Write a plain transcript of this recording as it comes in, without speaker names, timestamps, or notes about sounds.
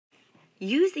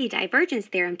use the divergence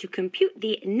theorem to compute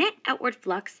the net outward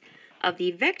flux of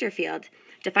the vector field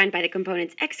defined by the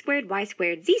components x squared, y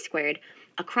squared, z squared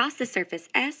across the surface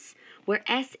S, where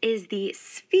S is the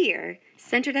sphere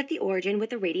centered at the origin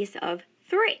with a radius of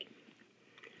 3.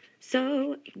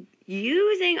 So,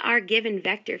 using our given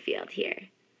vector field here,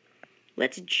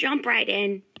 let's jump right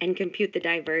in and compute the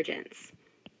divergence.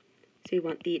 So we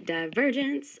want the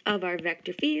divergence of our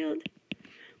vector field,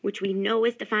 which we know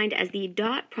is defined as the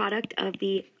dot product of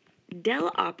the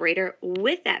del operator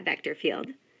with that vector field.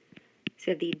 So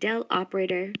we have the del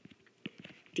operator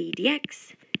d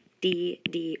dx, d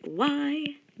dy,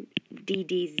 d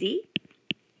dz.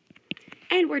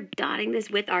 And we're dotting this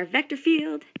with our vector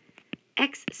field,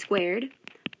 x squared,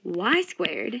 y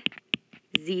squared,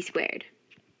 z squared.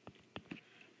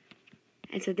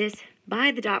 And so this,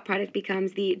 by the dot product,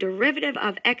 becomes the derivative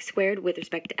of x squared with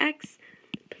respect to x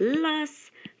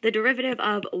plus the derivative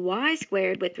of y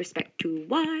squared with respect to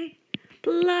y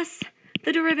plus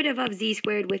the derivative of z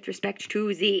squared with respect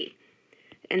to z.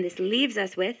 And this leaves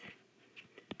us with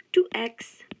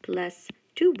 2x plus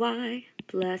 2y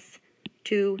plus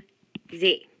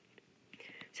 2z.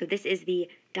 So this is the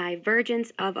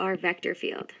divergence of our vector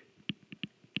field.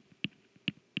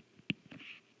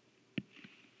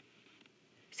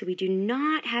 So we do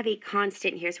not have a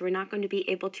constant here, so we're not going to be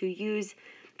able to use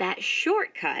that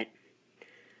shortcut.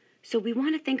 So we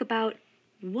want to think about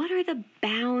what are the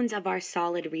bounds of our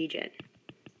solid region.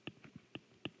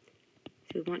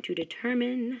 So we want to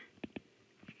determine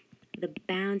the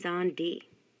bounds on D.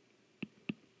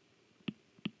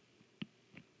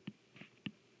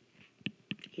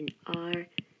 In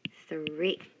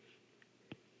R3.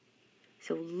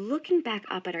 So looking back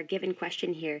up at our given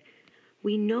question here,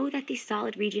 we know that the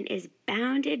solid region is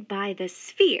bounded by the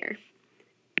sphere,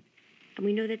 and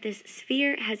we know that this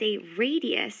sphere has a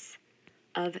radius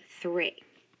of 3.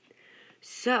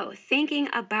 So thinking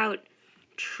about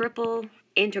triple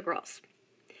integrals,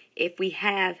 if we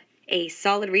have a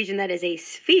solid region that is a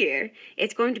sphere,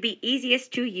 it's going to be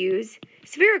easiest to use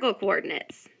spherical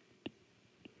coordinates.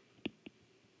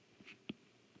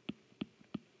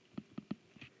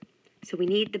 So we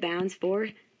need the bounds for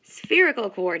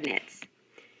spherical coordinates.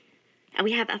 And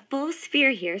we have a full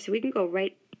sphere here, so we can go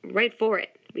right for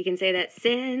it. We can say that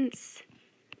since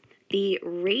the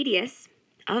radius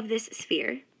of this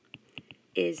sphere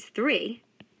is 3,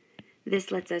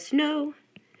 this lets us know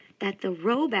that the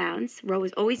rho bounds, rho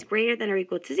is always greater than or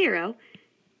equal to 0,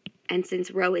 and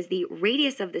since rho is the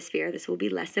radius of the sphere, this will be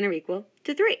less than or equal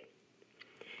to 3.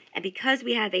 And because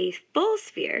we have a full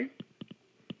sphere,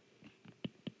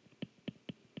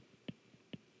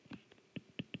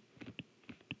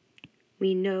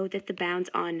 we know that the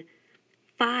bounds on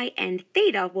phi and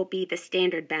theta will be the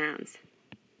standard bounds.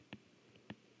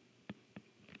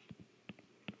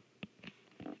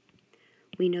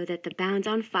 We know that the bounds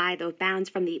on phi, those bounds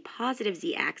from the positive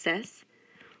z-axis,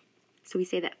 so we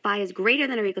say that phi is greater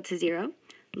than or equal to 0,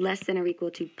 less than or equal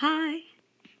to pi,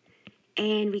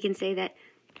 and we can say that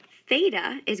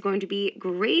theta is going to be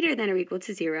greater than or equal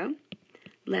to 0,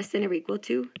 less than or equal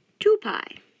to 2 pi,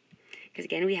 because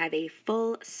again we have a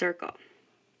full circle,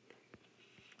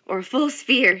 or a full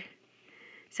sphere.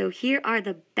 So here are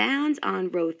the bounds on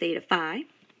rho theta phi.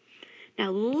 Now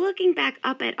looking back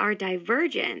up at our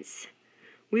divergence,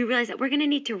 we realize that we're going to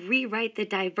need to rewrite the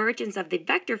divergence of the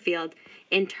vector field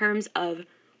in terms of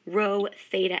rho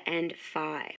theta and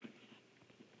phi.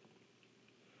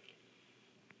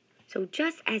 So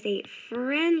just as a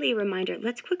friendly reminder,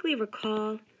 let's quickly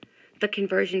recall the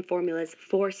conversion formulas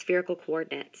for spherical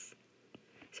coordinates.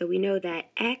 So we know that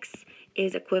x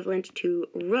is equivalent to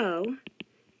rho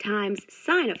times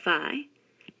sine of phi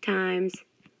times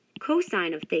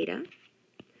cosine of theta.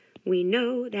 We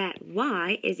know that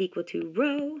y is equal to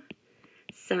rho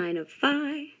sine of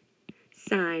phi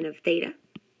sine of theta.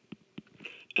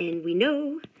 And we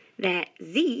know that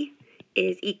z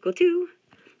is equal to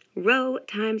rho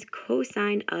times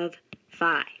cosine of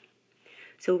phi.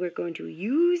 So we're going to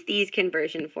use these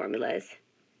conversion formulas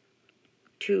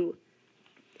to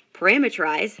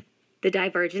parameterize the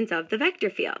divergence of the vector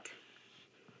field.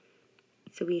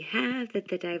 So we have that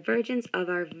the divergence of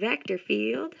our vector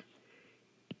field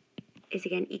is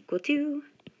again equal to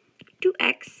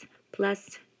 2x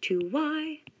plus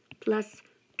 2y plus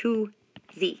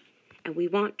 2z. And we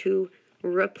want to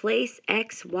replace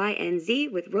x, y, and z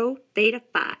with rho theta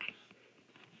phi.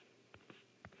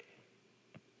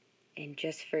 And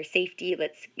just for safety,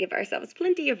 let's give ourselves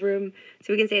plenty of room.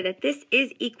 So we can say that this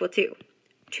is equal to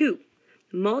 2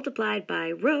 multiplied by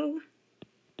rho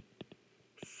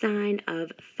sine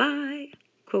of phi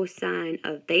cosine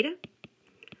of theta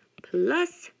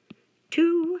plus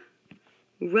 2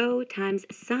 rho times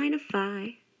sine of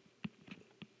phi,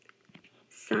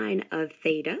 sine of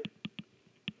theta,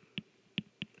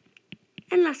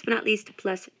 and last but not least,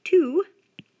 plus 2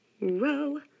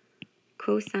 rho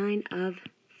cosine of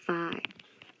phi.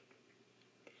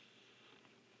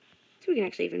 So we can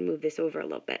actually even move this over a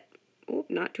little bit. Oh,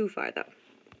 not too far though.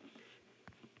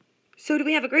 So do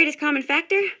we have a greatest common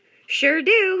factor? Sure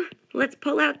do. Let's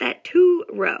pull out that 2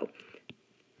 rho.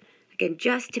 Again,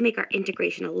 just to make our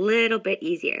integration a little bit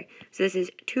easier. So this is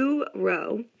 2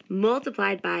 rho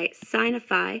multiplied by sine of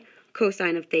phi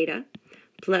cosine of theta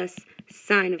plus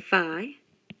sine of phi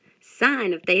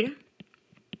sine of theta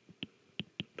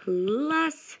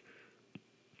plus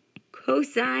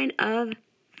cosine of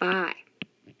phi.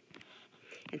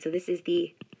 And so this is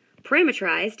the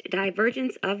parametrized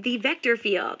divergence of the vector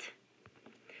field.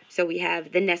 So we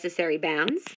have the necessary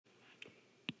bounds,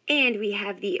 and we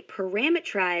have the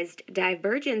parametrized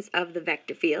divergence of the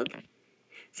vector field.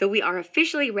 So we are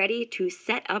officially ready to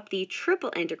set up the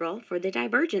triple integral for the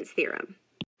divergence theorem.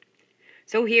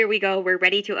 So here we go. We're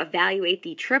ready to evaluate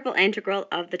the triple integral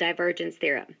of the divergence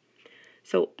theorem.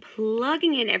 So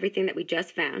plugging in everything that we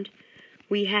just found,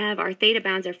 we have our theta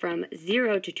bounds are from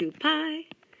 0 to 2 pi.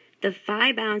 The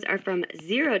phi bounds are from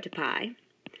 0 to pi.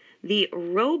 The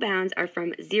rho bounds are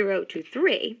from 0 to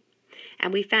 3.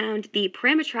 And we found the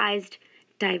parametrized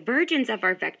divergence of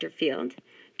our vector field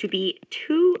to be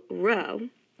 2 rho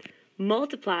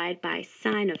multiplied by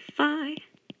sine of phi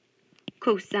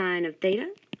cosine of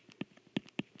theta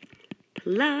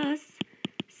plus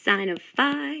sine of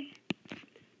phi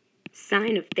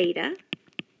sine of theta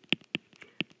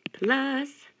plus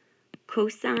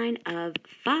cosine of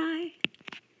phi.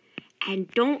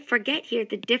 And don't forget here,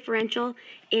 the differential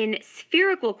in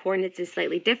spherical coordinates is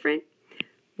slightly different.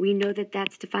 We know that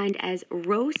that's defined as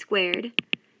rho squared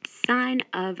sine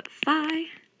of phi.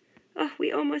 Oh,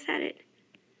 we almost had it.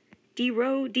 D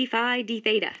rho, d phi, d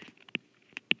theta.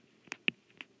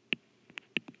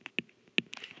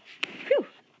 Whew.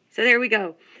 So there we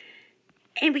go.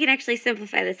 And we can actually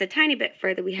simplify this a tiny bit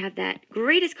further. We have that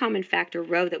greatest common factor,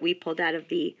 rho, that we pulled out of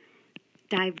the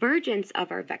divergence of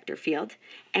our vector field,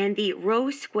 and the rho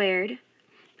squared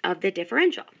of the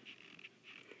differential.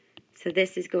 So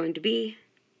this is going to be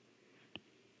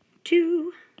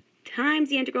 2 times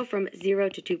the integral from 0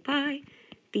 to 2 pi,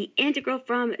 the integral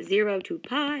from 0 to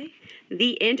pi,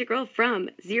 the integral from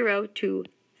 0 to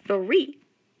 3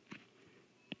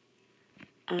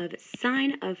 of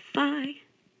sine of phi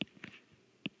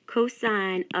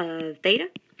cosine of theta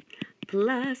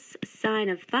plus sine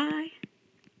of phi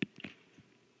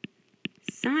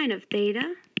sine of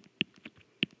theta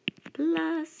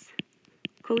plus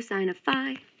cosine of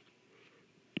phi.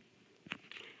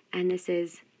 And this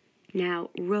is now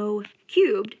rho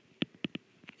cubed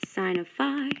sine of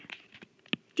phi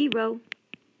d rho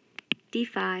d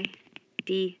phi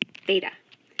d theta.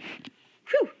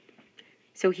 Whew.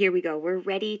 So here we go. We're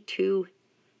ready to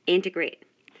integrate.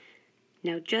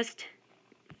 Now just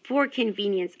for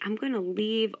convenience, I'm going to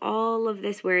leave all of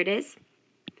this where it is,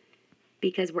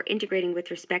 because we're integrating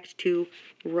with respect to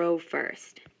rho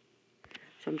first.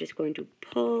 So I'm just going to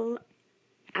pull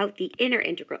out the inner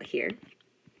integral here.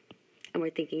 And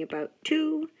we're thinking about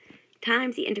 2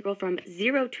 times the integral from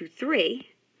 0 to 3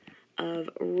 of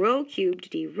rho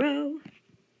cubed d rho.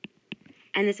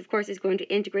 And this, of course, is going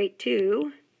to integrate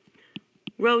to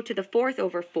rho to the 4th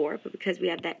over 4. But because we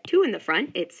have that 2 in the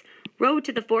front, it's rho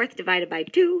to the 4th divided by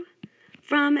 2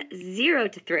 from 0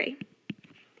 to 3.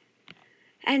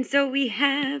 And so we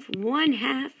have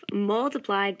 1/2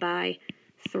 multiplied by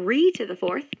 3 to the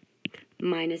 4th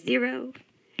minus 0.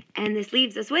 And this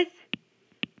leaves us with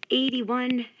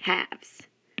 81/2.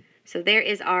 So there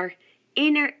is our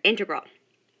inner integral.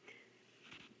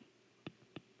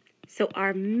 So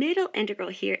our middle integral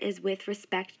here is with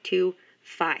respect to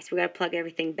phi. So we got to plug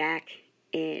everything back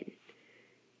in.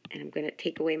 And I'm going to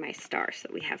take away my star so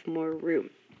we have more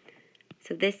room.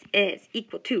 So this is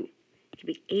equal to, it can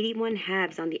be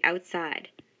 81/2 on the outside.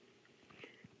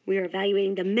 We are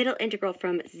evaluating the middle integral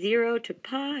from 0 to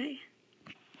pi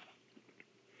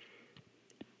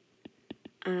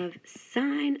of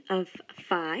sine of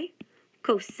phi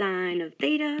cosine of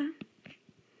theta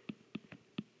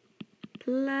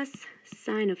plus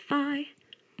sine of phi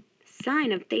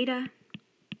sine of theta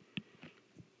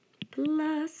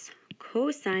plus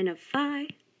cosine of phi,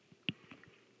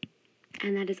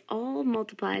 and that is all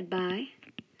multiplied by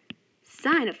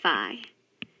sine of phi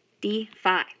d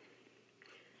phi.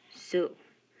 So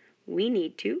we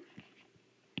need to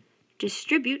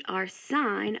distribute our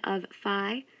sine of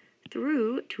phi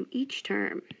through to each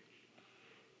term.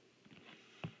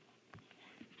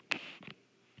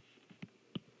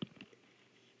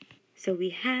 So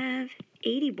we have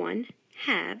 81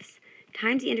 halves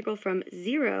times the integral from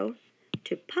 0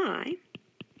 to pi.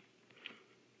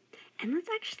 And let's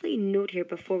actually note here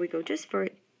before we go, just for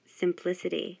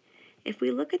simplicity, if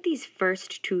we look at these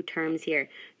first two terms here,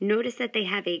 notice that they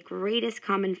have a greatest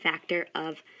common factor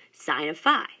of sine of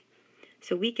phi.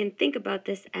 So we can think about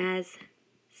this as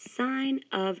sine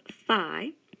of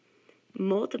phi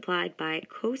multiplied by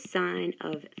cosine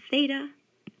of theta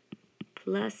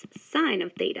plus sine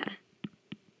of theta.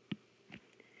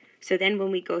 So then when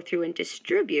we go through and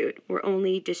distribute, we're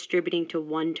only distributing to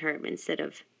one term instead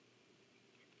of,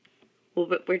 well,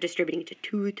 we're distributing to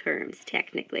two terms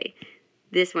technically.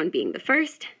 This one being the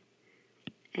first,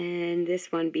 and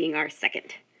this one being our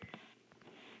second.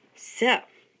 So,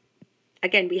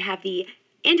 again, we have the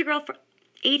integral for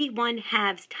 81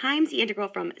 halves times the integral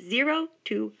from 0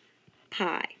 to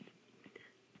pi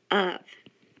of,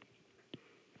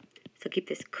 so keep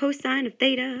this cosine of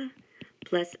theta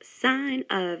plus sine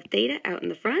of theta out in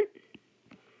the front,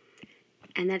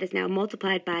 and that is now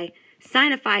multiplied by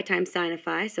sine of phi times sine of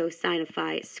phi, so sine of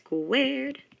phi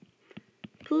squared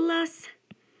plus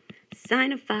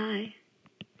sine of phi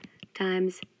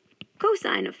times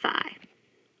cosine of phi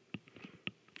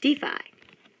d phi.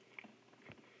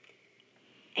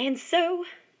 And so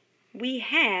we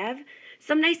have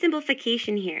some nice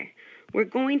simplification here. We're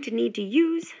going to need to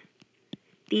use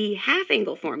the half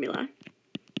angle formula.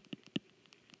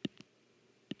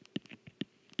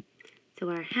 So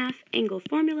our half angle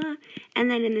formula, and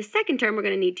then in the second term we're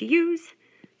going to need to use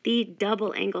the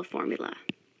double angle formula.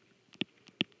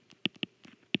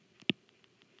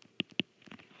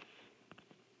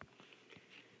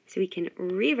 So we can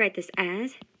rewrite this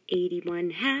as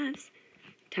 81 halves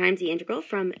times the integral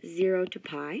from 0 to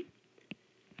pi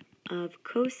of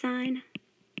cosine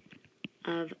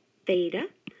of theta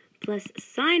plus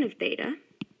sine of theta.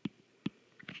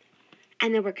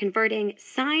 And then we're converting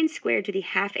sine squared to the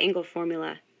half angle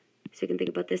formula. So you can think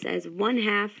about this as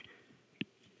 1/2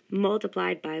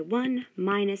 multiplied by 1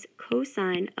 minus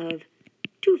cosine of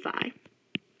 2 phi.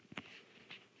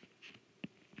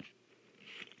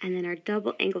 And then our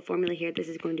double angle formula here, this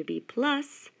is going to be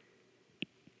plus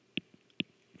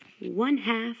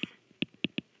 1/2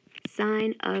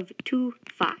 sine of 2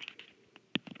 phi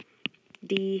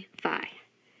d phi.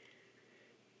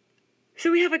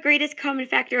 So we have a greatest common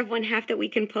factor of 1/2 that we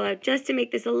can pull out just to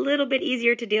make this a little bit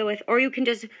easier to deal with, or you can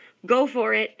just go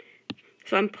for it.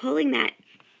 So I'm pulling that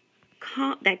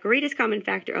greatest common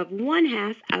factor of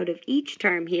 1/2 out of each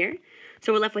term here.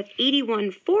 So we're left with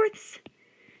 81/4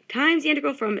 times the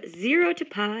integral from 0 to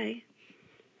pi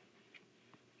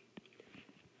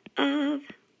of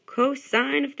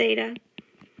cosine of theta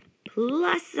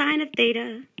plus sine of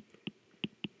theta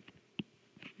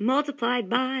multiplied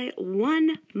by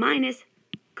 1 minus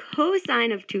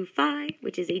cosine of 2 phi,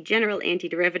 which is a general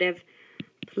antiderivative,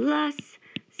 plus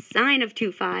sine of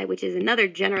 2 phi, which is another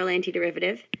general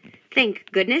antiderivative.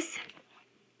 Thank goodness.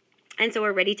 And so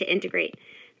we're ready to integrate.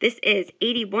 This is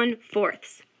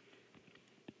 81/4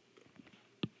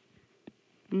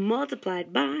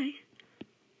 multiplied by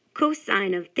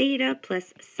cosine of theta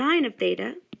plus sine of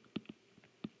theta.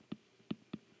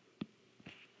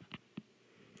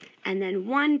 And then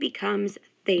 1 becomes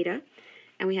theta.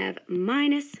 And we have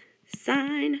minus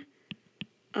sine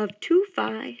of 2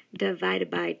 phi divided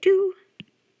by 2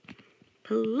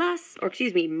 plus, or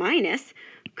excuse me, minus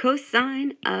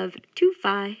cosine of 2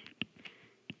 phi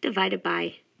divided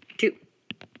by 2.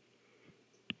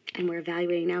 And we're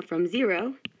evaluating now from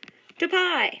 0 to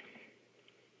pi.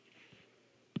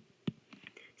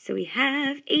 So we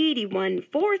have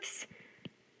 81/4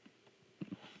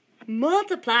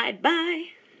 multiplied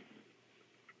by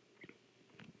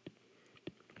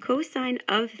cosine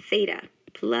of theta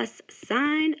plus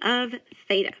sine of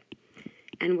theta.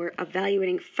 And we're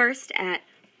evaluating first at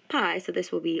pi, so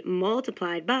this will be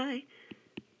multiplied by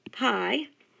pi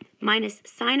minus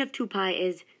sine of 2 pi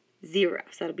is 0.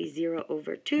 So that'll be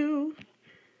 0/2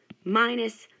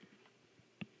 minus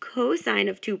cosine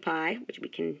of 2 pi, which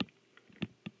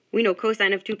we know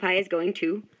cosine of 2 pi is going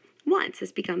to 1. So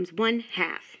this becomes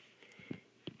 1/2.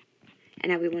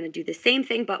 And now we want to do the same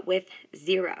thing but with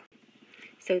 0.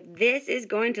 So this is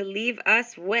going to leave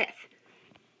us with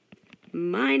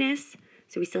minus,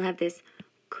 so we still have this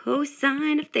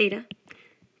cosine of theta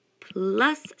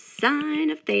plus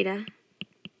sine of theta.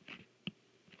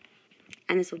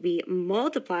 And this will be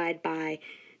multiplied by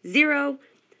 0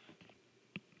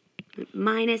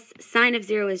 minus sine of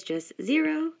 0 is just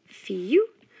 0, phew,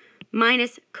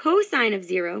 minus cosine of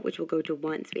 0, which will go to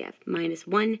 1. So we have minus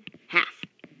 1/2.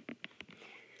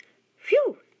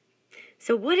 Phew.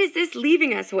 So what is this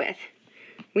leaving us with?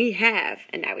 we have,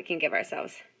 and now we can give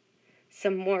ourselves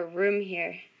some more room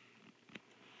here.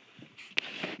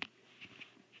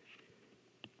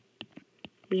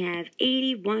 We have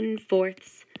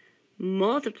 81/4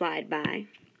 multiplied by,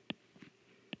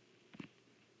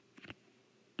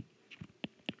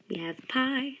 we have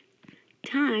pi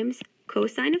times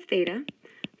cosine of theta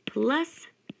plus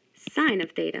sine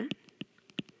of theta,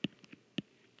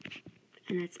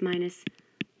 and that's minus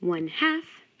 1/2.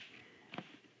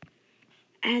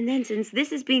 And then since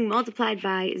this is being multiplied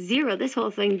by 0, this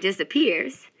whole thing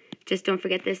disappears. Just don't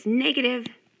forget this negative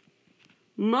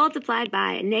multiplied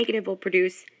by a negative will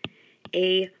produce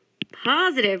a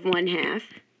positive 1/2.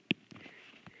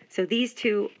 So these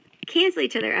two cancel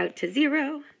each other out to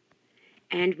 0.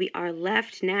 And we are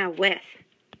left now with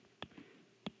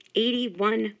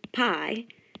 81 pi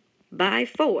by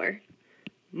 4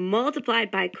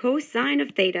 multiplied by cosine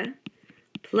of theta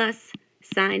plus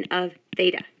sine of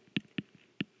theta.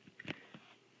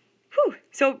 Whew,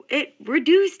 so it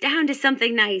reduced down to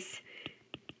something nice.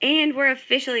 And we're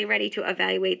officially ready to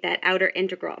evaluate that outer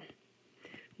integral,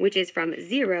 which is from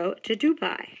 0 to 2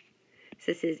 pi.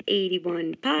 So this is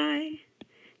 81 pi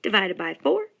divided by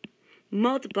 4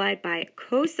 multiplied by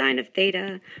cosine of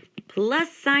theta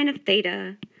plus sine of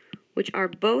theta, which are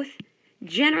both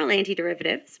general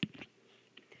antiderivatives.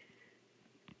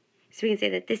 So we can say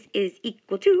that this is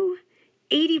equal to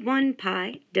 81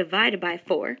 pi divided by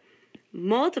 4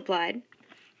 multiplied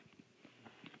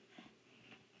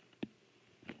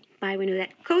by, we know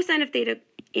that cosine of theta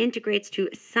integrates to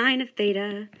sine of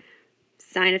theta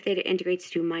integrates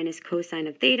to minus cosine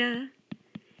of theta,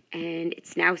 and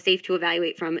it's now safe to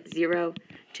evaluate from 0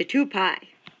 to 2 pi.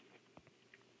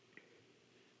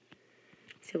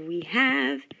 So we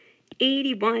have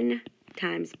 81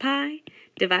 times pi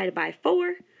divided by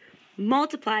 4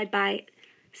 multiplied by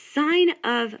sine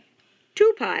of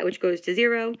 2 pi, which goes to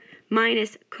 0,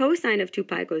 minus cosine of 2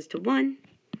 pi goes to 1,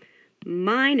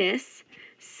 minus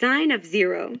sine of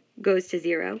 0 goes to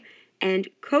 0, and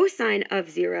cosine of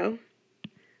 0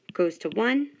 goes to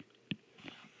 1.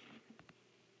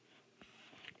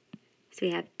 So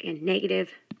we have a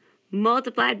negative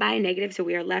multiplied by a negative, so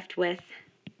we are left with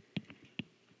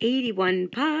 81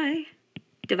 pi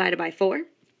divided by 4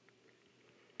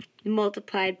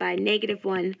 multiplied by negative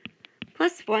 1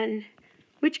 plus 1,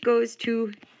 which goes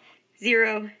to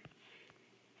 0.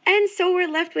 And so we're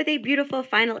left with a beautiful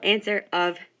final answer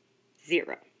of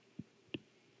 0.